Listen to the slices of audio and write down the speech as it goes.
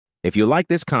If you like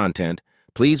this content,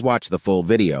 please watch the full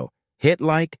video, hit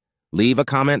like, leave a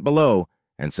comment below,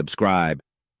 and subscribe.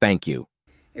 Thank you.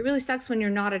 It really sucks when you're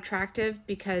not attractive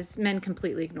because men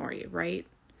completely ignore you, right?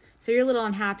 So you're a little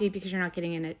unhappy because you're not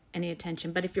getting any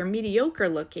attention. But if you're mediocre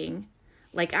looking,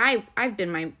 like I've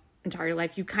been my entire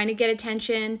life, you kind of get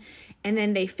attention and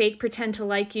then they fake pretend to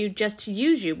like you just to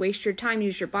use you, waste your time,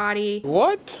 use your body.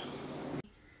 What?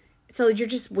 So you're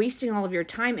just wasting all of your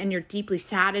time and you're deeply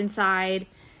sad inside.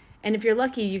 And if you're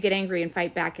lucky, you get angry and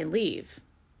fight back and leave,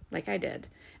 like I did.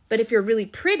 But if you're really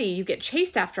pretty, you get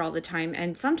chased after all the time,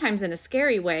 and sometimes in a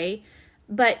scary way,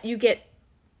 but you get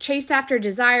chased after,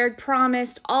 desired,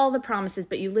 promised, all the promises,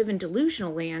 but you live in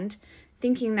delusional land,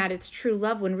 thinking that it's true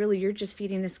love when really you're just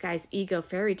feeding this guy's ego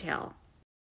fairy tale.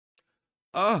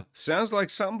 Sounds like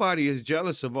somebody is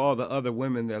jealous of all the other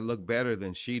women that look better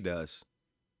than she does.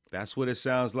 That's what it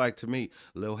sounds like to me.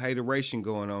 A little hateration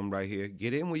going on right here.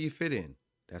 Get in where you fit in.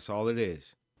 That's all it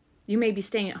is. You may be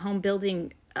staying at home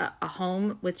building a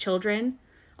home with children,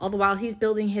 all the while he's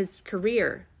building his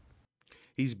career.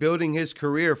 He's building his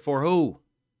career for who?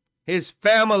 His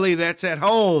family that's at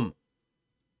home.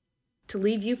 To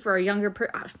leave you for a younger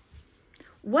person.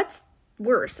 What's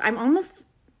worse? I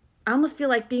almost feel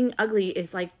like being ugly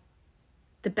is like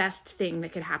the best thing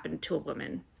that could happen to a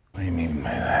woman. What do you mean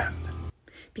by that?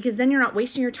 Because then you're not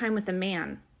wasting your time with a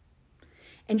man.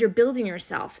 And you're building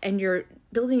yourself, and you're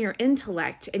building your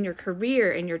intellect, and your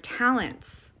career, and your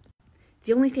talents.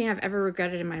 The only thing I've ever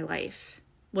regretted in my life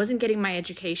wasn't getting my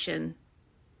education.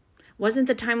 Wasn't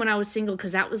the time when I was single,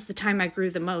 because that was the time I grew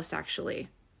the most, actually.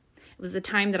 It was the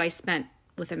time that I spent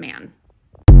with a man.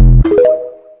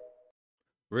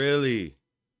 Really?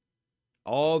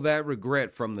 All that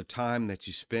regret from the time that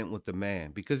you spent with the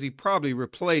man because he probably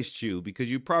replaced you,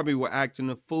 because you probably were acting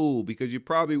a fool, because you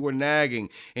probably were nagging,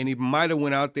 and he might have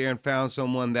went out there and found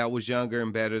someone that was younger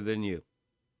and better than you.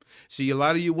 See, a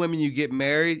lot of you women, you get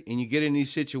married and you get in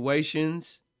these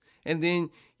situations and then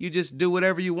you just do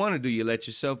whatever you want to do. You let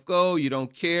yourself go. You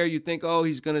don't care. You think, oh,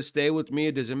 he's going to stay with me.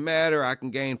 It doesn't matter. I can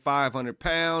gain 500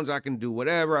 pounds. I can do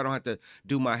whatever. I don't have to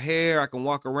do my hair. I can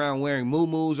walk around wearing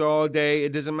muumuus all day.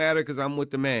 It doesn't matter because I'm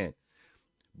with the man.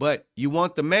 But you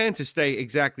want the man to stay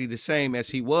exactly the same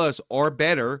as he was or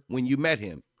better when you met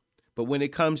him. But when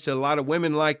it comes to a lot of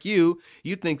women like you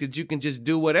think that you can just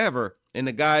do whatever and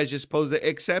the guy is just supposed to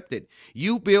accept it.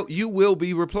 You will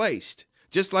be replaced.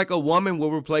 Just like a woman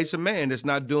will replace a man that's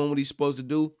not doing what he's supposed to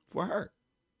do for her.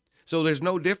 So there's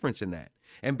no difference in that.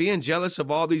 And being jealous of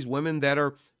all these women that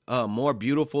are more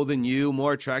beautiful than you,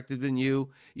 more attractive than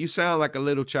you, you sound like a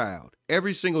little child.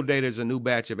 Every single day there's a new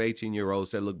batch of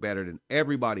 18-year-olds that look better than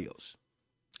everybody else.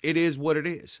 It is what it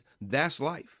is. That's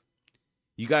life.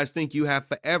 You guys think you have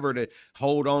forever to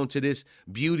hold on to this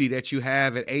beauty that you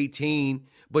have at 18,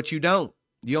 but you don't.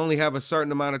 You only have a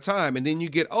certain amount of time, and then you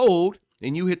get old,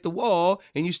 and you hit the wall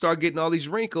and you start getting all these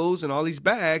wrinkles and all these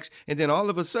bags. And then all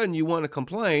of a sudden you want to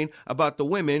complain about the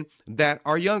women that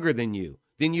are younger than you.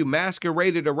 Then you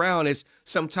masquerade it around as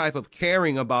some type of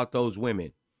caring about those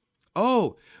women.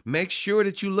 Oh, make sure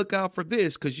that you look out for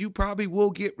this because you probably will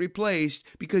get replaced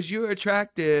because you're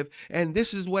attractive. And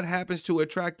this is what happens to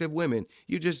attractive women.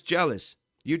 You're just jealous.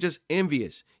 You're just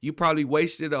envious. You probably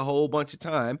wasted a whole bunch of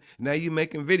time. Now you're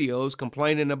making videos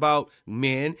complaining about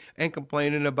men and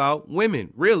complaining about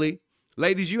women. Really?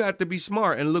 Ladies, you have to be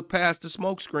smart and look past the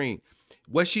smokescreen.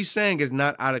 What she's saying is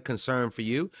not out of concern for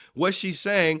you. What she's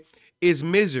saying is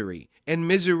misery, and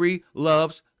misery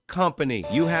loves company.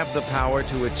 You have the power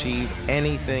to achieve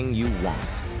anything you want.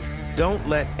 Don't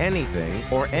let anything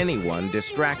or anyone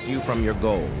distract you from your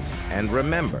goals. And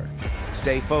remember,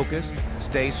 stay focused,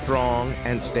 stay strong,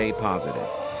 and stay positive.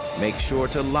 Make sure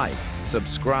to like,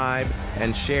 subscribe,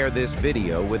 and share this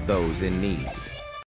video with those in need.